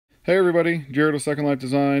Hey everybody, Jared with Second Life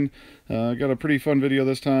Design. Got a pretty fun video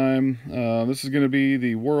this time. This is going to be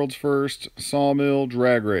the world's first sawmill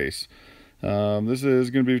drag race. This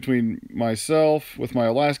is going to be between myself with my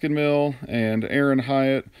Alaskan mill and Aaron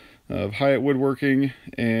Hyatt of Hyatt Woodworking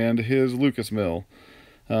and his Lucas mill.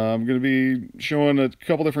 I'm going to be showing a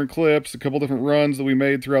couple different clips, a couple different runs that we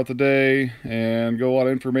made throughout the day, and go a lot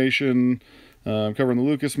of information covering the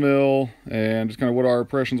Lucas mill and just kind of what our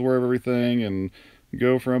impressions were of everything and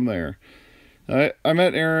go from there. I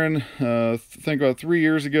met Aaron, I think about 3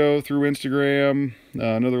 years ago through Instagram.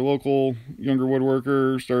 Another local younger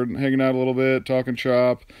woodworker, started hanging out a little bit, talking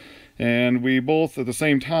shop, and we both at the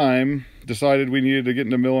same time decided we needed to get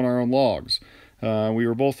into milling our own logs. We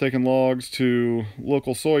were both taking logs to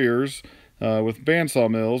local sawyers with bandsaw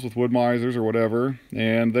mills, with wood misers or whatever,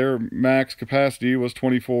 and their max capacity was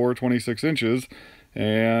 24, 26 inches,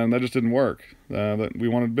 and that just didn't work. That we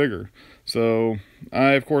wanted bigger. So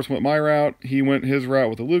I, of course, went my route. He went his route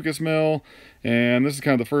with the Lucas mill, and this is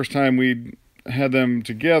kind of the first time we had them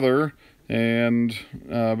together and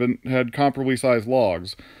had comparably sized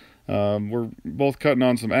logs. We're both cutting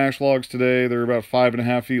on some ash logs today. They're about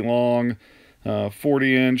 5.5 feet long,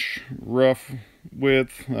 40-inch rough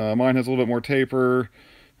width. Mine has a little bit more taper.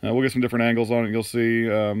 We'll get some different angles on it, you'll see.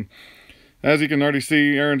 As you can already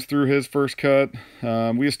see, Aaron's through his first cut.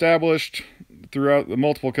 We established throughout the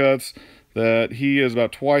multiple cuts that he is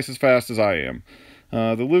about twice as fast as I am.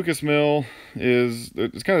 The Lucas mill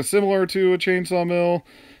it's kind of similar to a chainsaw mill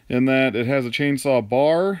in that it has a chainsaw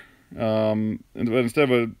bar, but instead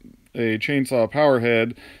of a chainsaw power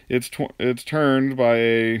head, it's turned by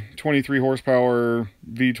a 23 horsepower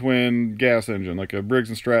V-twin gas engine, like a Briggs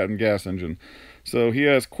 & Stratton gas engine. So he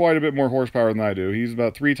has quite a bit more horsepower than I do. He's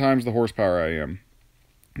about 3 times the horsepower I am.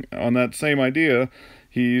 On that same idea,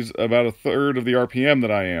 he's about a third of the RPM that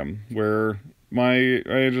I am, where my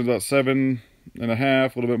engine's about 7.5,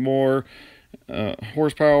 a little bit more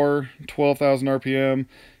horsepower, 12,000 RPM.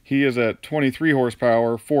 He is at 23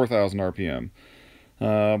 horsepower, 4,000 RPM.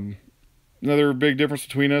 Another big difference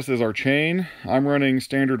between us is our chain. I'm running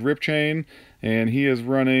standard rip chain, and he is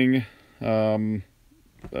running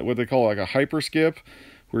what they call like a hyper skip,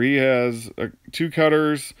 where he has 2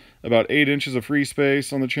 cutters, about 8 inches of free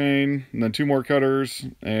space on the chain, and then 2 more cutters,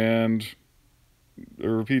 and it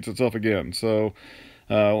repeats itself again. So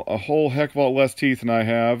a whole heck of a lot less teeth than I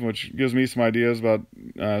have, which gives me some ideas about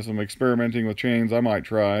some experimenting with chains I might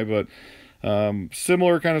try. But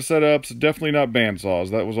similar kind of setups, definitely not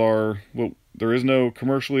bandsaws. That was there is no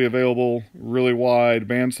commercially available really wide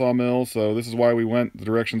bandsaw mill, so this is why we went the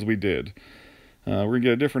directions we did. We're going to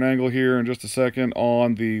get a different angle here in just a second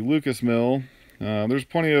on the Lucas mill. There's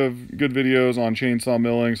plenty of good videos on chainsaw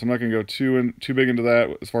milling, so I'm not going to go too big into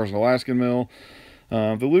that as far as an Alaskan mill.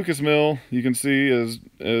 The Lucas mill, you can see,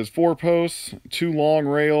 is 4 posts, 2 long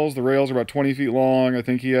rails. The rails are about 20 feet long. I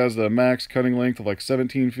think he has the max cutting length of like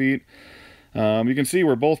 17 feet. You can see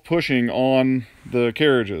we're both pushing on the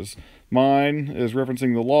carriages. Mine is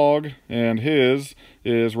referencing the log, and his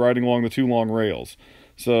is riding along the 2 long rails.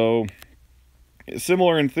 So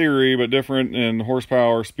similar in theory, but different in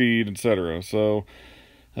horsepower, speed, etc. So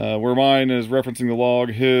where mine is referencing the log,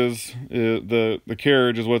 the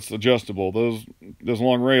carriage is what's adjustable. Those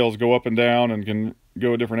long rails go up and down and can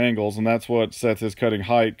go at different angles, and that's what sets his cutting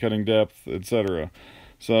height, cutting depth, etc.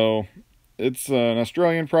 So it's an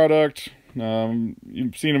Australian product.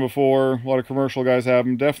 You've seen them before. A lot of commercial guys have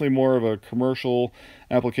them. Definitely more of a commercial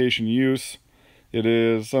application use. It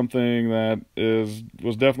is something that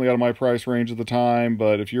was definitely out of my price range at the time,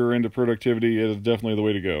 but if you're into productivity, it is definitely the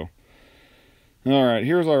way to go. Alright,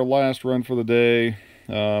 here's our last run for the day.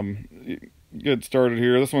 Get started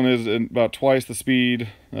here. This one is about twice the speed.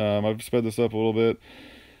 I've sped this up a little bit.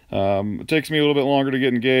 It takes me a little bit longer to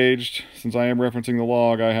get engaged. Since I am referencing the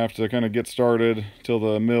log, I have to kind of get started till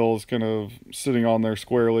the mill is kind of sitting on there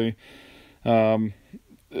squarely.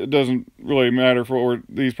 It doesn't really matter for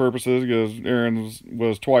these purposes because Aaron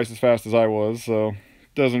was twice as fast as I was, so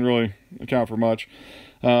it doesn't really account for much.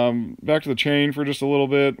 Back to the chain for just a little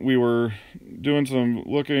bit. We were doing some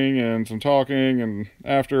looking and some talking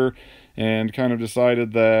and kind of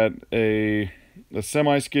decided that a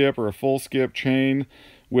semi-skip or a full skip chain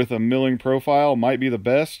with a milling profile might be the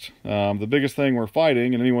best. The biggest thing we're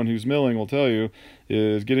fighting, and anyone who's milling will tell you,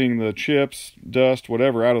 is getting the chips, dust,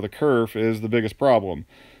 whatever out of the kerf is the biggest problem.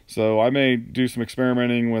 So I may do some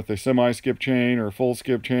experimenting with a semi-skip chain or a full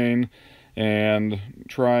skip chain and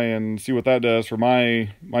try and see what that does for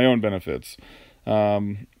my own benefits.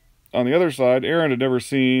 On the other side, Aaron had never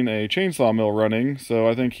seen a chainsaw mill running, so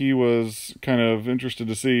I think he was kind of interested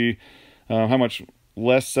to see how much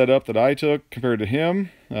less setup that I took compared to him.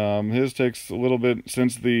 His takes a little bit,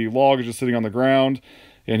 since the log is just sitting on the ground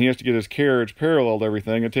and he has to get his carriage parallel to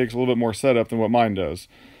everything, it takes a little bit more setup than what mine does.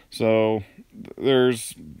 So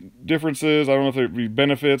there's differences. I don't know if there'd be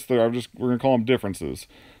benefits. We're going to call them differences.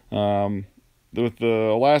 With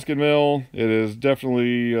the Alaskan mill, it is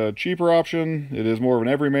definitely a cheaper option. It is more of an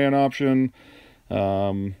everyman option.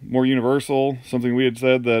 More universal. Something we had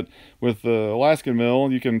said that with the Alaskan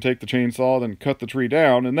mill, you can take the chainsaw, then cut the tree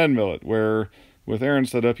down, and then mill it. Where with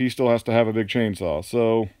Aaron's setup, he still has to have a big chainsaw.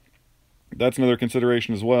 So that's another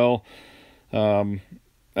consideration as well.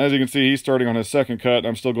 As you can see, he's starting on his second cut.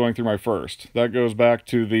 I'm still going through my first. That goes back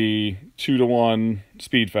to the 2-to-1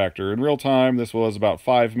 speed factor. In real time, this was about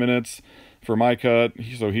 5 minutes for my cut.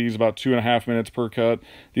 So he's about 2.5 minutes per cut.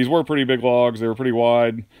 These were pretty big logs. They were pretty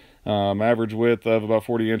wide. Average width of about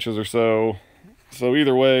 40 inches or so. So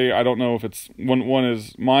either way, I don't know if it's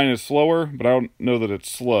mine is slower, but I don't know that it's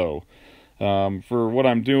slow. For what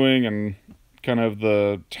I'm doing and kind of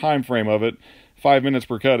the time frame of it, 5 minutes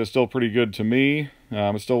per cut is still pretty good to me.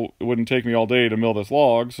 It wouldn't take me all day to mill this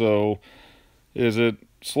log, so is it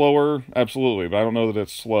slower? Absolutely, but I don't know that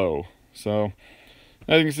it's slow. So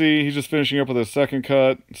as you can see, he's just finishing up with his second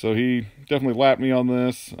cut, so he definitely lapped me on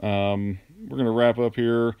this. We're going to wrap up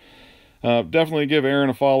here. Definitely give Aaron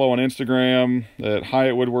a follow on Instagram at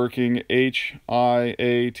Hyatt Woodworking,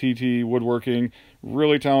 Hiatt Woodworking.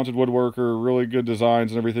 Really talented woodworker, really good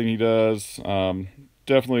designs and everything he does.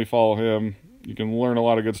 Definitely follow him. You can learn a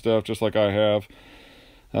lot of good stuff just like I have.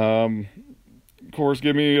 Of course,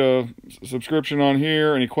 give me a subscription on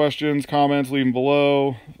here. Any questions, comments, leave them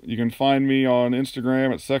below. You can find me on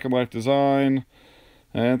Instagram at Second Life Design.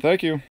 And thank you.